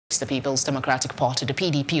the People's Democratic Party, the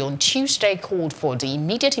PDP, on Tuesday called for the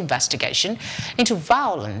immediate investigation into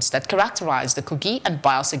violence that characterized the Kogi and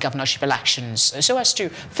Bayelsa governorship elections so as to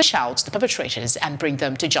fish out the perpetrators and bring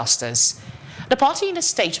them to justice. The party, in a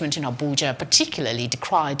statement in Abuja, particularly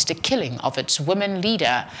decried the killing of its women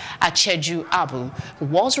leader, Acheju Abuh, who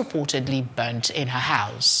was reportedly burnt in her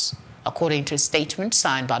house. According to a statement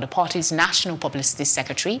signed by the party's National Publicity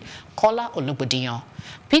Secretary, Kola Olugbodiyan,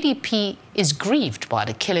 PDP is grieved by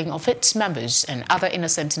the killing of its members and other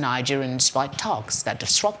innocent Nigerians by thugs that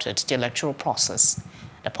disrupted the electoral process.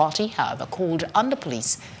 The party, however, called on the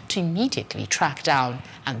police to immediately track down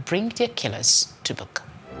and bring their killers to book.